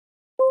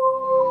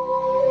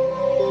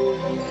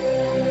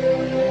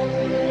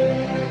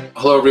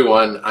Hello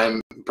everyone, I'm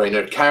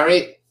Brainerd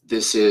Carey.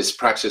 This is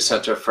Praxis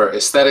Center for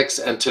Aesthetics,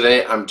 and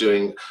today I'm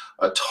doing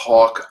a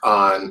talk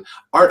on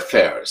art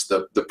fairs,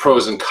 the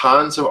pros and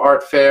cons of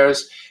art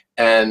fairs,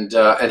 and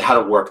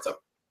how to work them.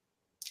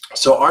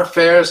 So art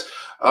fairs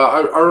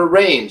are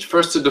arranged.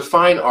 First, to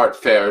define art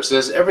fairs,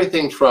 there's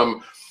everything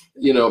from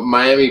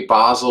Miami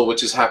Basel,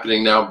 which is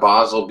happening now,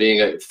 Basel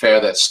being a fair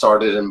that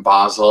started in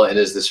Basel and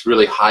is this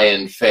really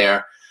high-end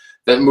fair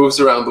that moves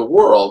around the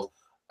world.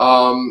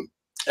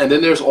 And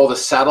then there's all the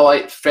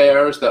satellite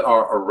fairs that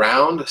are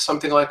around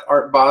something like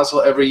Art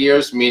Basel every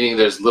year, meaning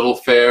there's little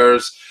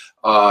fairs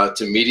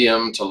to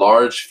medium to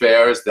large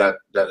fairs that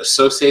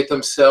associate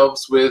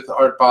themselves with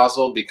Art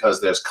Basel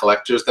because there's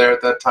collectors there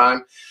at that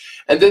time.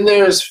 And then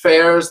there's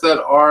fairs that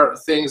are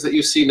things that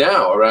you see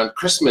now around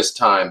Christmas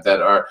time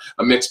that are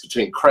a mix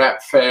between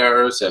craft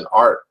fairs and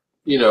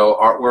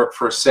artwork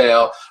for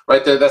sale,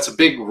 right there. That's a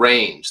big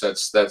range.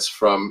 That's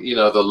from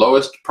the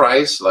lowest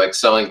price, like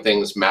selling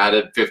things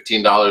matted,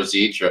 $15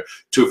 each, or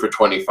 2 for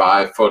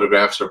 $25,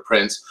 photographs or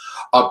prints,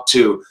 up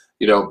to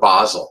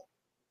Basel.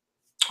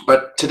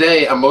 But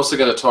today I'm mostly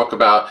going to talk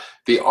about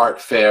the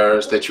art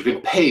fairs that you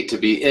can pay to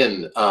be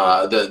in,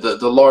 the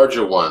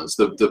larger ones,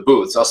 the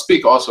booths. I'll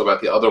speak also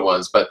about the other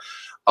ones, but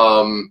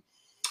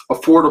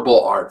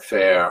Affordable Art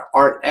Fair,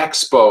 Art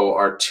Expo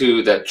are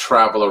two that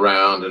travel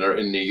around and are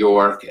in New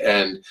York,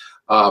 and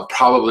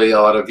probably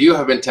a lot of you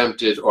have been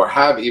tempted or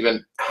have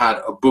even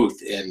had a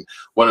booth in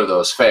one of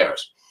those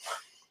fairs.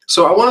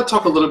 So I want to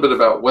talk a little bit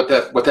about what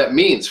that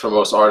means for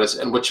most artists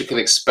and what you can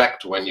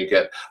expect when you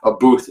get a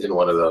booth in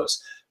one of those,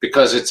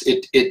 because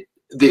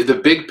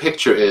the big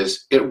picture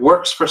is it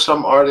works for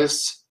some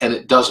artists and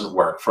it doesn't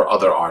work for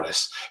other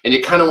artists, and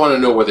you kind of want to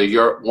know whether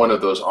you're one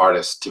of those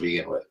artists to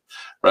begin with.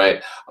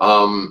 Right.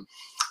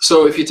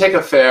 So if you take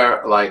a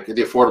fair like the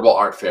Affordable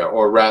Art Fair,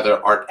 or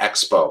rather Art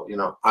Expo,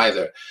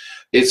 either,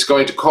 it's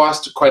going to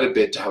cost quite a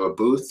bit to have a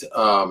booth,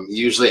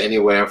 usually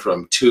anywhere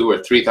from $2,000 or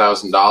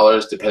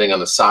 $3,000, depending on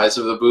the size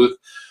of the booth.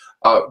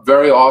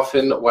 Very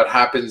often what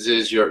happens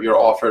is you're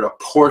offered a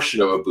portion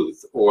of a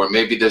booth, or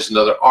maybe there's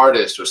another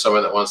artist or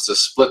someone that wants to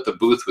split the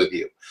booth with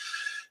you.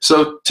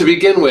 So to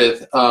begin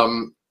with,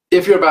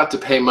 if you're about to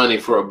pay money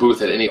for a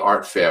booth at any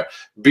art fair,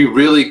 be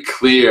really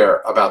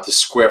clear about the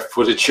square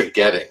footage you're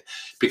getting,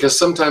 because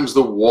sometimes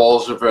the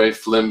walls are very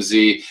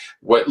flimsy.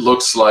 What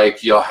looks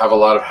like you'll have a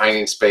lot of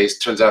hanging space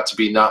turns out to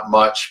be not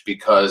much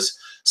because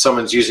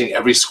someone's using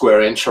every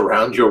square inch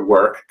around your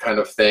work, kind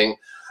of thing.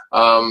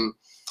 But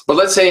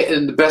let's say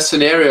in the best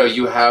scenario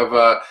you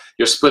have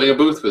you're splitting a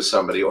booth with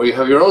somebody, or you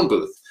have your own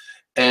booth,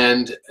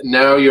 and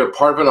now you're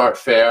part of an art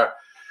fair.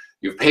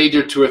 You've paid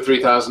your $2,000 or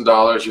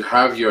 $3,000. You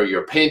have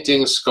your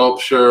painting,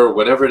 sculpture,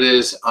 whatever it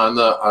is on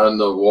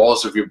the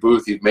walls of your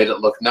booth. You've made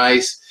it look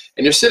nice,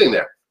 and you're sitting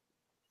there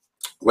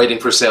waiting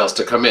for sales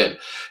to come in.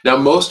 Now,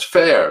 most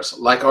fairs,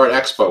 like Art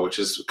Expo, which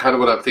is kind of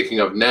what I'm thinking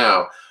of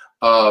now,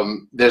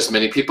 there's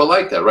many people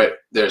like that, right?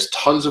 There's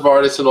tons of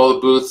artists in all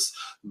the booths.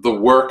 The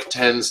work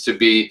tends to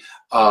be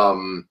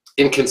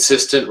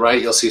inconsistent,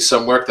 right? You'll see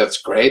some work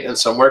that's great and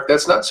some work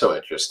that's not so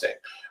interesting,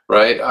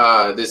 right?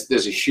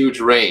 There's a huge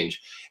range.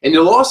 And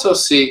you'll also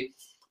see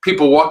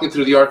people walking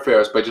through the art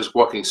fairs by just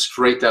walking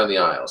straight down the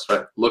aisles,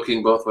 right?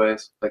 Looking both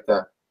ways like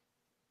that,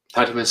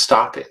 not even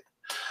stopping.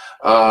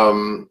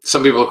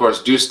 Some people, of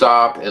course, do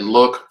stop and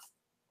look.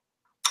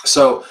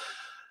 So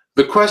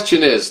the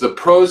question is, the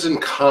pros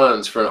and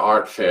cons for an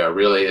art fair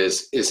really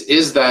is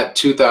that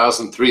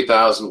 $2,000,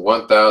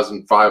 $3,000,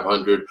 $1,000,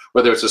 $500,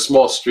 whether it's a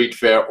small street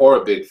fair or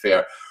a big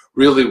fair,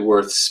 really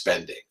worth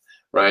spending,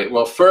 right?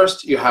 Well,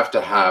 first you have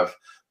to have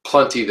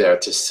plenty there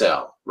to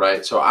sell,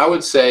 right? So I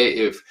would say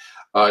if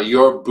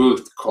your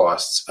booth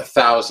costs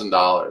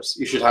 $1,000,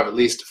 you should have at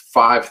least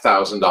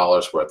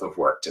 $5,000 worth of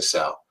work to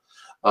sell.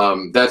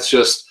 That's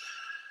just,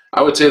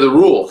 I would say, the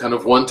rule, kind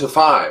of 1 to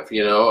 5.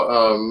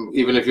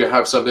 Even if you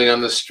have something on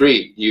the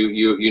street,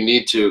 you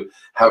need to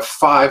have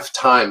 5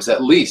 times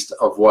at least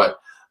of what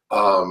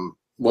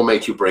will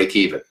make you break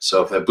even.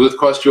 So if that booth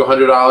costs you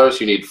 $100,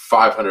 you need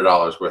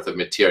 $500 worth of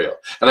material,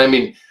 and I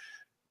mean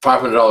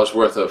 $500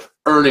 worth of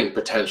earning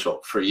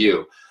potential for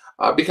you,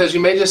 because you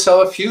may just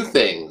sell a few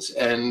things,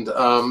 and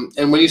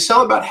when you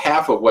sell about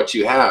half of what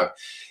you have,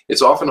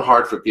 it's often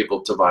hard for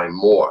people to buy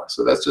more.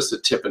 So that's just a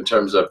tip in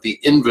terms of the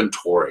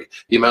inventory,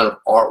 the amount of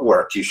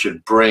artwork you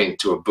should bring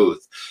to a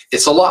booth.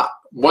 It's a lot,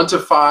 1 to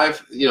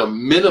 5,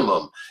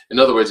 minimum. In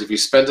other words, if you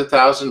spend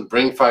 $1,000,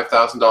 bring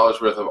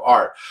 $5,000 worth of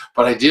art.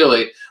 But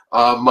ideally,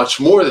 much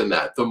more than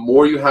that. The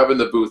more you have in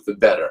the booth, the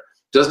better.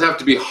 It doesn't have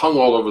to be hung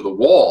all over the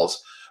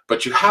walls,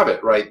 but you have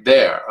it right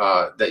there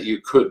that you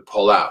could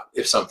pull out.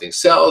 If something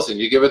sells and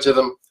you give it to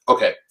them,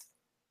 okay.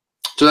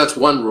 So that's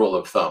one rule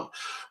of thumb,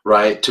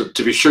 right?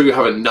 To be sure you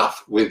have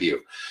enough with you.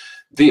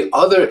 The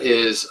other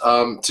is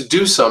to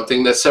do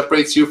something that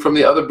separates you from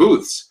the other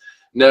booths.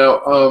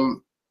 Now,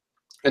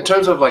 in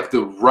terms of like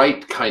the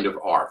right kind of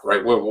art,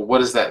 right? Well, what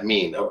does that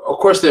mean? Of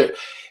course,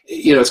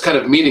 it's kind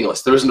of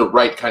meaningless. There isn't a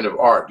right kind of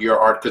art. Your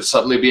art could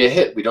suddenly be a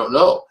hit. We don't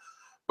know.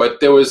 But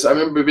I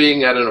remember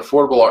being at an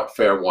affordable art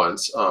fair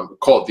once,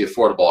 called the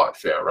Affordable Art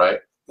Fair, right?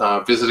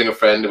 visiting a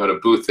friend who had a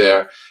booth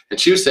there, and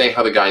she was saying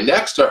how the guy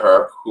next to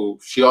her, who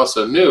she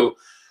also knew,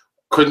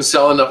 couldn't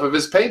sell enough of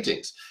his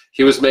paintings.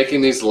 He was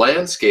making these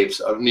landscapes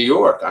of New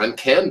York on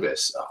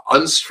canvas,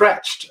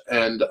 unstretched,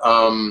 and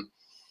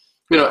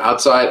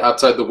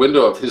outside the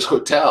window of his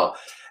hotel.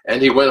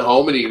 And he went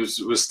home and he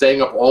was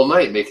staying up all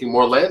night making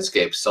more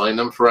landscapes, selling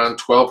them for around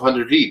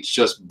 $1,200 each.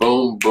 Just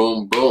boom,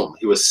 boom, boom.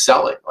 He was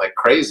selling like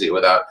crazy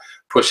without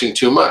pushing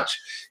too much.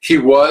 He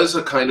was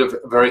a kind of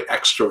very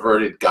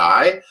extroverted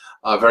guy,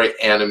 very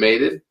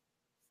animated,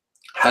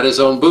 had his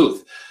own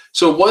booth.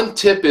 So one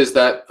tip is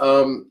that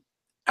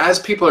as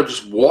people are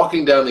just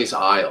walking down these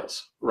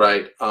aisles,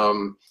 right,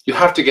 you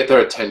have to get their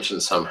attention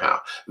somehow.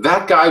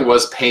 That guy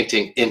was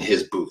painting in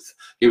his booth.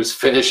 He was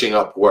finishing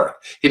up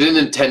work. He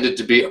didn't intend it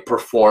to be a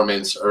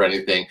performance or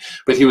anything,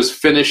 but he was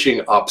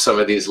finishing up some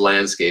of these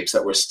landscapes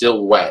that were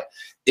still wet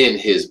in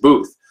his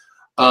booth.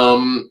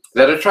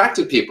 That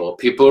attracted people.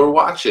 People are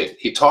watching.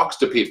 He talks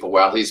to people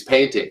while he's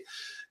painting.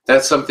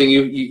 That's something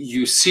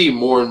you see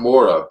more and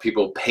more of,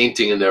 people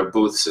painting in their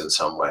booths in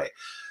some way.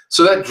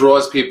 So that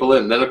draws people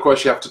in. Then, of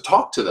course, you have to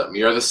talk to them.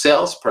 You're the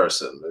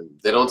salesperson.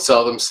 They don't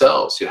sell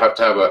themselves. You have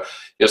to have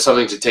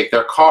something to take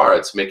their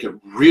cards, make it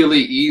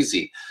really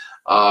easy.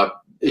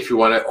 If you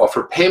want to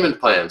offer payment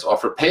plans,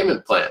 offer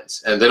payment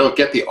plans. And they don't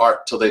get the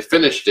art till they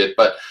finished it,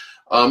 but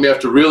you have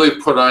to really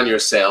put on your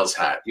sales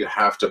hat. You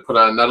have to put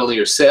on not only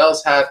your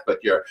sales hat,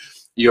 but your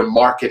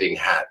marketing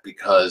hat,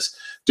 because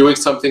doing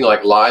something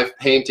like live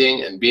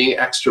painting and being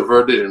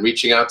extroverted and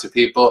reaching out to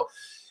people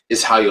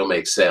is how you'll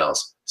make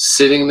sales.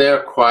 Sitting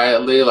there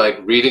quietly, like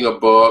reading a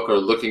book or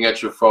looking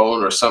at your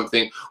phone or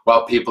something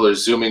while people are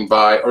zooming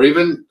by, or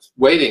even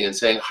waiting and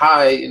saying,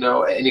 hi,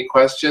 any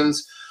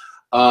questions?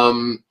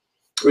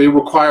 It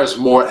requires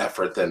more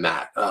effort than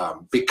that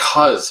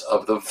because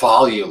of the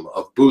volume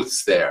of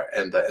booths there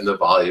and the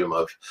volume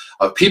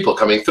of people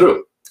coming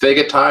through. They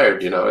get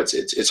tired,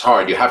 it's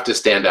hard. You have to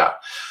stand out.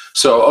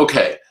 So,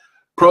 okay,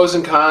 pros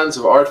and cons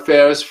of art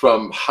fairs,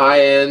 from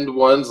high-end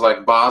ones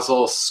like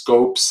Basel,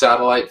 Scope,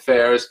 satellite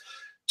fairs,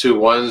 to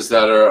ones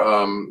that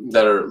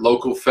are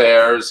local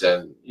fairs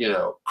and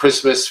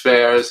Christmas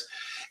fairs,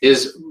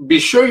 is be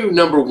sure you,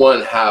 number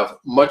one, have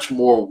much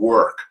more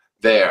work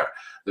there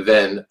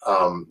than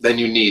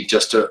you need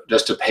just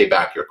to pay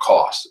back your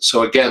cost.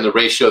 So again, the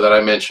ratio that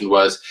I mentioned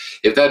was,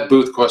 if that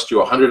booth cost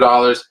you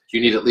 $100, you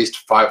need at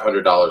least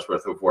 $500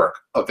 worth of work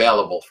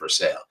available for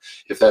sale.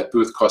 If that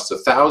booth costs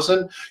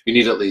 $1,000, you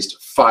need at least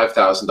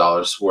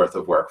 $5,000 worth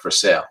of work for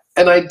sale,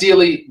 and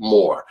ideally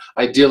more,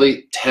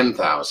 ideally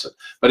 $10,000.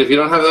 But if you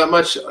don't have that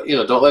much,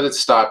 don't let it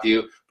stop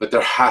you. But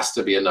there has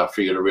to be enough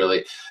for you to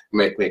really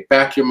make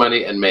back your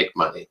money and make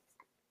money.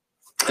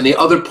 And the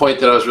other point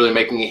that I was really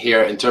making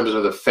here in terms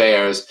of the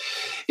fairs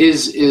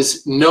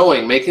is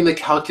making the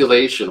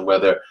calculation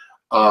whether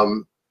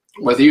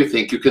you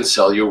think you can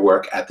sell your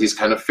work at these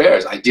kind of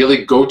fairs.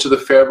 Ideally, go to the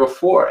fair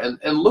before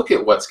and look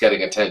at what's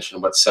getting attention,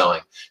 what's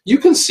selling. You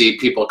can see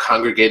people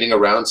congregating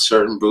around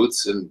certain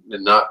booths and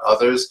not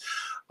others.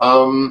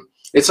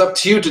 It's up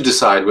to you to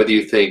decide whether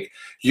you think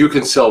you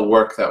can sell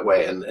work that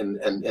way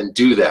and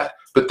do that.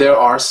 But there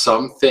are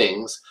some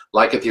things,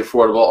 like at the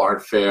Affordable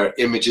Art Fair,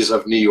 Images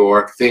of New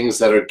York, things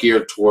that are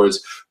geared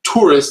towards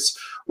tourists,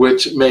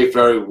 which may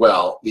very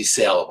well be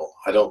saleable.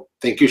 I don't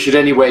think you should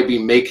anyway be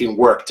making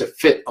work to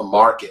fit a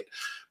market.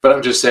 But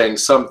I'm just saying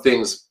some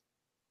things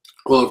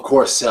will, of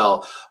course,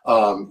 sell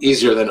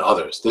easier than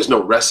others. There's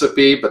no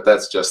recipe, but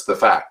that's just the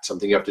fact,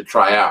 something you have to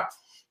try out.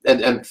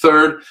 And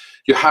third,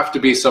 you have to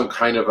be some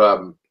kind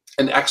of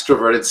an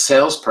extroverted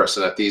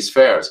salesperson at these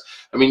fairs.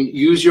 I mean,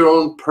 use your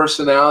own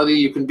personality.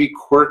 You can be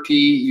quirky.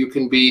 You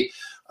can be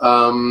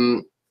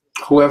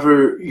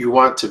whoever you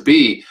want to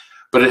be,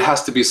 but it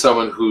has to be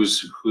someone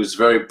who's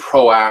very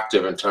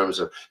proactive in terms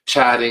of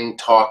chatting,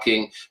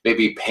 talking,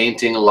 maybe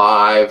painting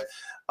live.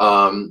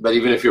 But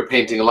even if you're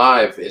painting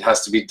live, it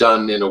has to be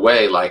done in a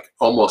way like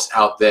almost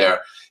out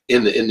there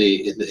in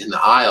the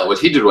aisle. What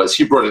he did was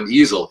he brought an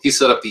easel. He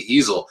set up the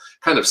easel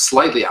kind of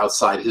slightly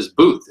outside his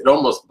booth. It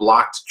almost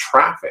blocked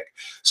traffic.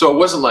 So it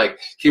wasn't like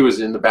he was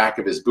in the back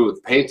of his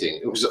booth painting.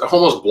 It was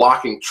almost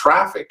blocking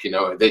traffic.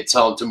 They'd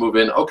tell him to move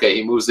in. Okay,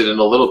 he moves it in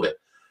a little bit.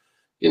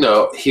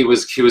 He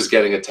was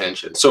getting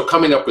attention. So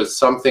coming up with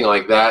something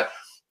like that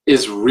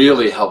is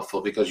really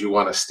helpful, because you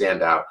want to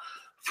stand out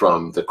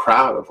from the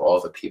crowd of all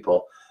the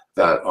people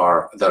that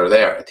are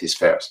there at these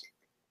fairs.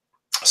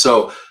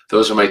 So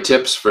those are my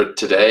tips for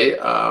today.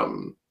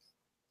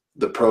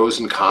 The pros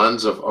and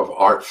cons of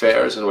art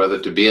fairs and whether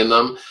to be in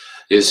them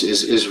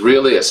is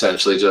really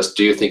essentially just,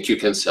 do you think you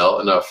can sell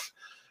enough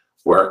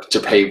work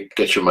to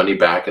get your money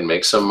back and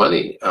make some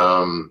money?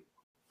 And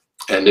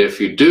if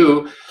you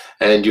do,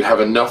 and you have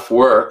enough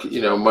work,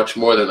 much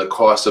more than the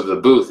cost of the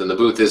booth, and the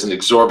booth isn't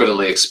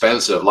exorbitantly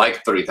expensive,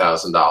 like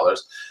 $3,000,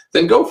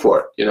 then go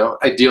for it.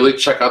 Ideally,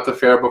 check out the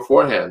fair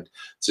beforehand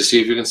to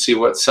see if you can see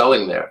what's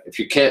selling there. If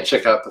you can't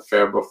check out the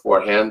fair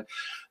beforehand,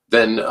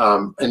 then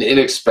an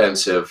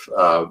inexpensive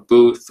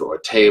booth or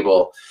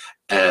table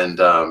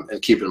and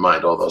keep in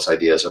mind all those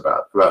ideas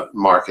about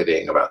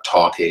marketing, about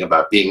talking,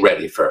 about being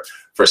ready for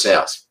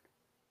sales.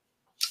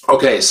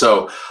 Okay,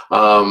 so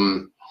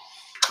for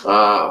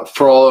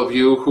all of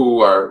you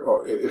who are,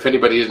 or if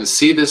anybody didn't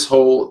see this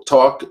whole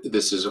talk,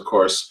 this is of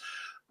course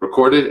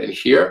recorded and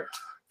here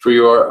for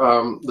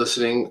your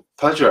listening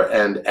pleasure.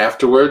 And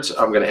afterwards,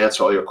 I'm going to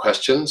answer all your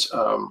questions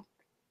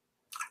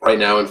right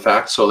now, in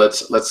fact. So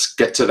let's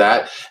get to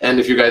that. And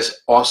if you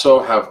guys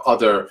also have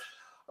other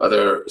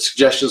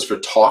suggestions for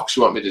talks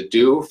you want me to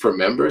do for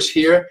members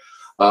here,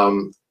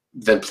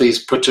 then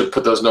please put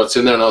those notes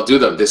in there and I'll do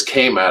them. This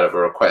came out of a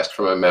request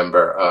from a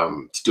member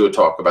to do a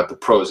talk about the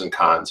pros and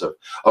cons of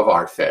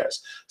art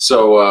fairs.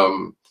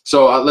 So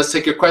let's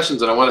take your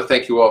questions, and I want to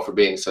thank you all for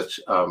being such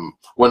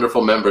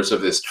wonderful members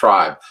of this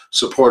tribe,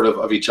 supportive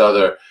of each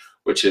other,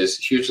 which is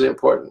hugely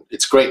important.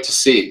 It's great to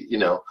see, you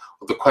know,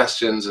 the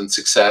questions and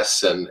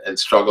success and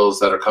struggles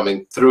that are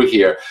coming through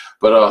here,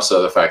 but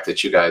also the fact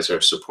that you guys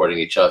are supporting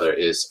each other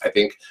is, I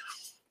think,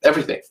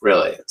 everything,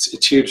 really.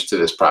 It's huge to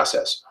this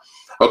process.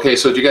 Okay,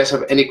 so do you guys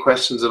have any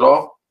questions at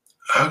all?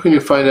 How can you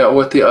find out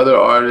what the other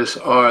artists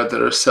are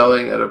that are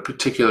selling at a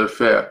particular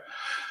fair?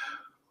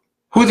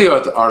 Who the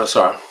other artists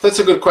are? That's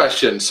a good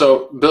question.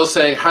 So Bill's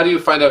saying, how do you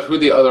find out who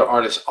the other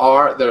artists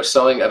are that are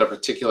selling at a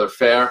particular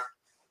fair?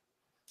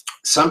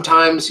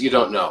 Sometimes you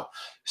don't know.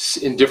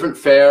 In different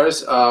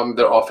fairs,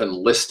 they're often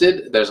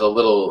listed. There's a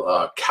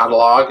little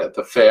catalog at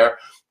the fair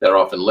that are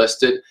often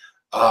listed.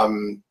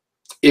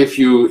 If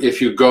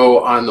you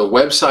go on the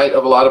website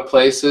of a lot of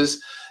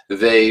places,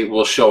 they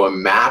will show a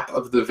map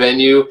of the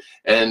venue,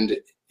 and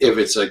if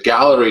it's a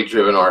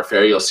gallery-driven art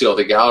fair, you'll see all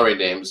the gallery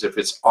names. If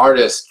it's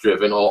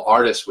artist-driven, all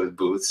artists with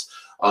booths,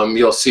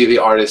 you'll see the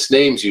artist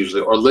names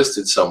usually, or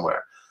listed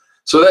somewhere.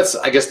 So that's,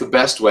 I guess, the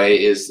best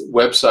way is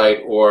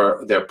website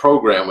or their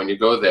program when you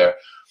go there.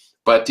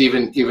 But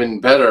even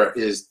better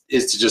is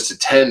to just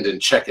attend and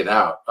check it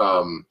out.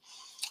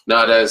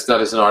 Not as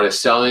an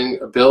artist selling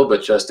a bill,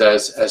 but just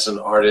as an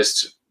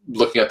artist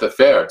looking at the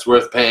fair. It's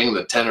worth paying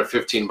the 10 or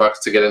 15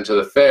 bucks to get into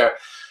the fair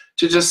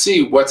to just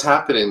see what's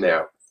happening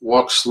there.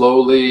 Walk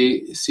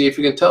slowly, see if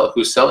you can tell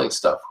who's selling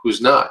stuff,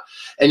 who's not.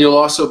 And you'll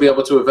also be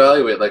able to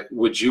evaluate, like,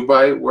 would you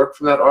buy work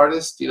from that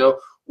artist? You know,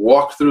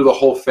 walk through the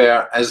whole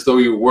fair as though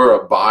you were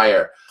a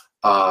buyer,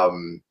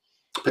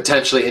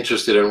 potentially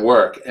interested in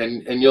work,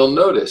 and you'll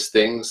notice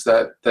things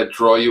that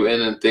draw you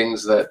in and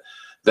things that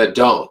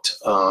don't.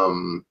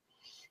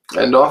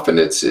 And often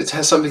it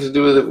has something to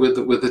do with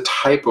the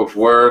type of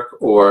work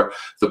or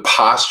the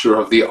posture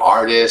of the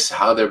artist,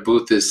 how their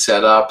booth is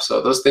set up.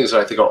 So those things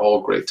I think are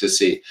all great to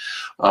see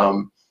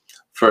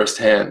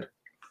firsthand.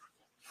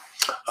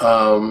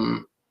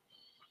 So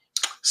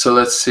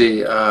let's see.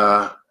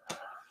 Yeah,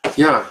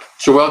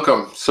 you're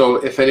welcome. So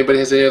if anybody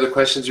has any other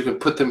questions, you can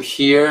put them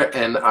here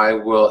and I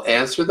will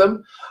answer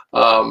them.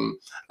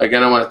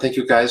 Again, I want to thank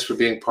you guys for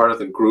being part of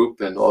the group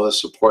and all the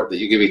support that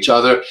you give each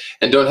other.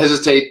 And don't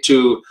hesitate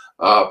to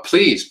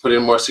please put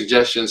in more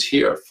suggestions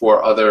here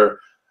for other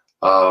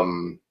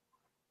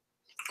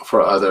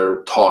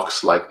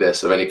talks like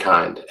this of any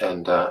kind.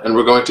 And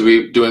we're going to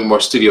be doing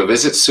more studio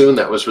visits soon.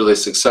 That was really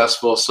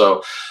successful,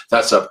 so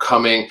that's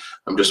upcoming.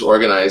 I'm just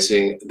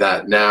organizing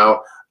that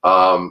now.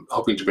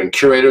 Hoping to bring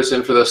curators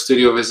in for those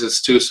studio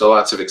visits too. So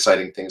lots of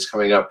exciting things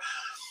coming up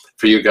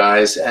for you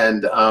guys,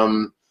 and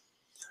the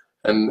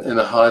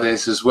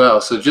holidays as well.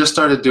 So just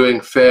started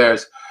doing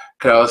fairs.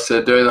 Carol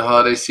said during the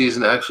holiday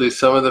season, actually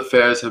some of the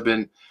fairs have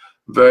been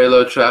very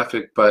low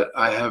traffic, but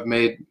I have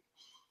made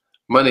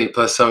money,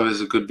 plus some of it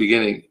is a good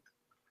beginning.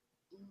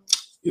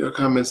 Your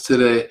comments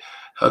today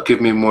help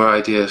give me more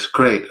ideas.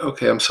 Great.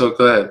 Okay, I'm so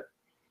glad.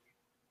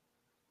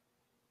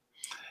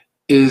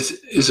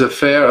 Is a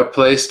fair a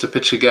place to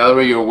pitch a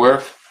gallery your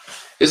work?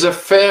 Is a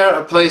fair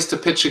a place to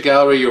pitch a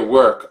gallery your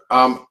work?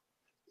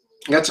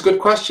 That's a good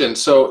question.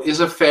 So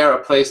is a fair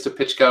a place to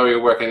pitch gallery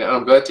your work? And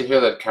I'm glad to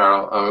hear that,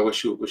 Carol. I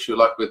wish you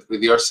luck with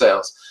your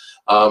sales.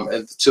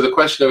 And to the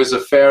question of is a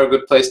fair a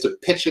good place to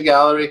pitch a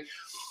gallery?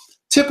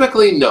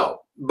 Typically, no.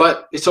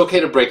 But it's okay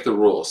to break the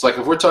rules. Like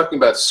if we're talking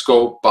about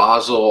Scope,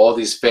 Basel, all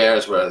these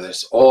fairs where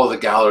there's all the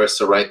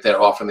gallerists are right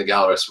there, often the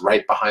gallerists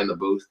right behind the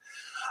booth.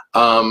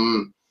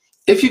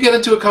 If you get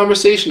into a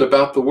conversation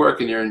about the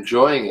work and you're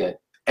enjoying it,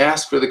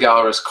 ask for the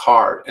gallerist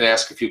card and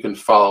ask if you can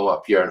follow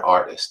up. You're an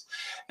artist.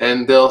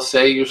 And they'll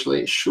say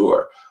usually,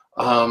 sure.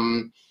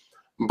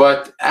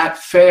 But at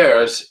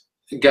fairs,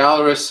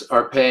 gallerists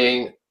are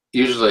paying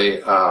usually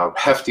a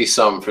hefty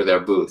sum for their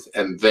booth,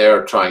 and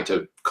they're trying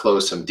to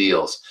close some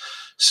deals.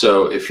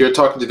 So if you're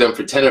talking to them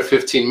for 10 or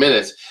 15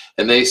 minutes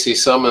and they see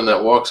someone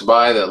that walks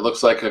by that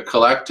looks like a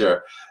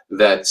collector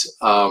that's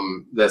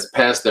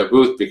past their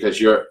booth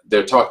because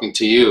they're talking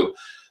to you,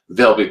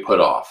 they'll be put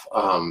off.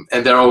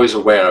 And they're always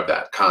aware of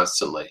that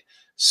constantly.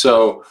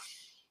 So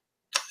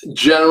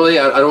generally,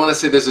 I don't want to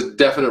say there's a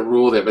definite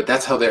rule there, but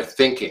that's how they're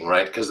thinking,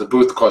 right? Because the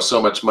booth costs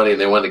so much money and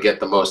they want to get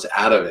the most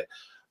out of it.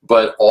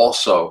 But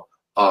also,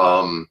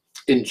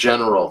 in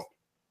general,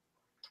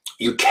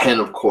 you can,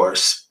 of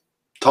course,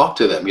 talk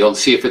to them. You'll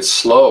see if it's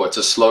slow, it's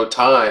a slow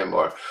time,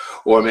 or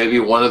or maybe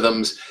one of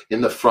them's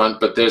in the front,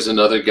 but there's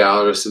another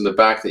gallerist in the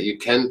back that you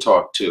can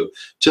talk to.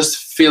 Just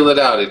feel it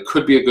out. It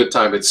could be a good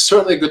time. It's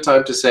certainly a good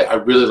time to say, I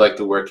really like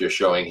the work you're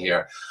showing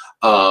here.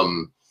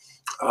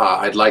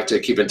 I'd like to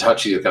keep in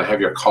touch with you. Can I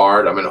have your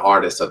card? I'm an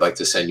artist. I'd like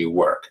to send you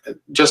work.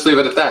 Just leave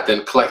it at that.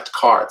 Then collect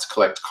cards.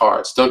 Collect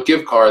cards. Don't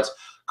give cards.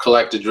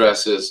 Collect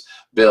addresses,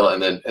 bill,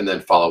 and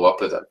then follow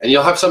up with them. And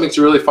you'll have something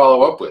to really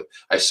follow up with.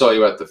 I saw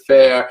you at the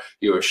fair.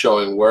 You were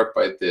showing work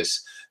by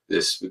this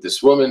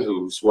woman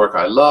whose work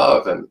I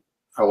love, and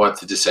I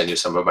wanted to send you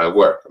some of my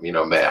work. You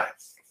know, may I?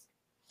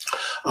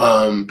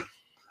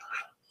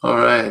 All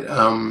right.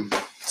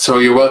 So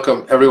you're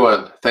welcome,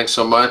 everyone. Thanks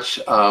so much.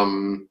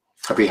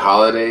 Happy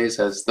holidays,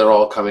 as they're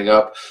all coming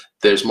up.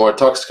 There's more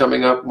talks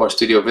coming up, more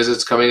studio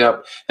visits coming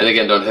up. And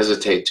again, don't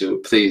hesitate to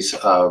please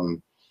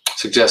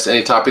suggest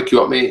any topic you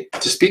want me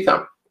to speak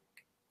on.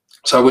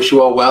 So I wish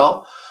you all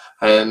well,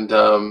 and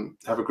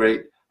have a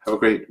great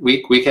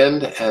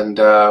weekend. And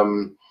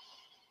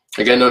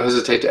again, don't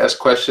hesitate to ask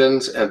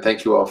questions. And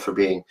thank you all for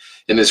being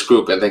in this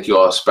group, and thank you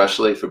all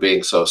especially for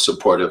being so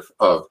supportive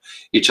of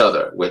each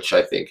other, which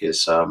I think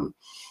is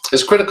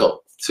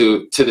critical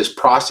to this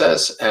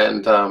process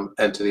and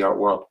to the art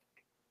world.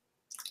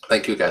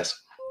 Thank you, guys.